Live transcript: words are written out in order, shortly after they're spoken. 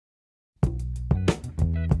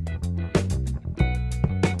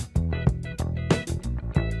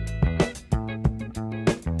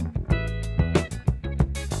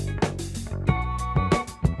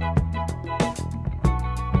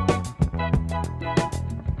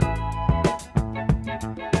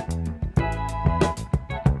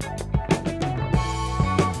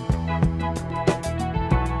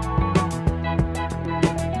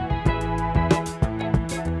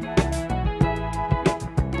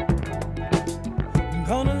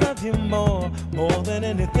than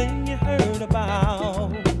anything you heard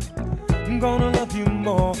about. I'm gonna love you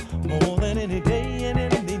more than any day and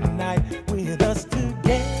any night with us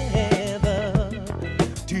together,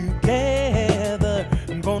 together.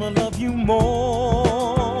 I'm gonna love you more.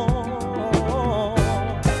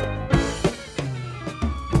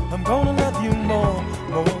 I'm gonna love you more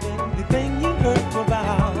than anything you heard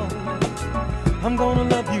about. I'm gonna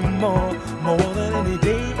love you more than any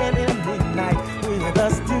day and any night with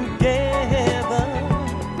us together,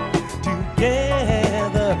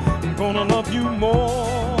 together. I'm gonna love you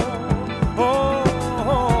more. Oh,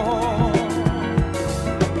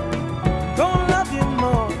 gonna love you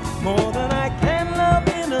more than I can love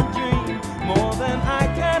in a dream, more than I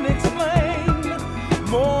can explain,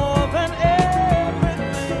 more than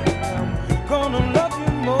everything. I'm gonna love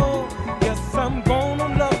you more. Yes, I'm gonna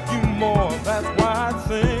love you more. That's why I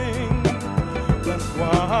sing. That's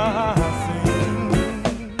why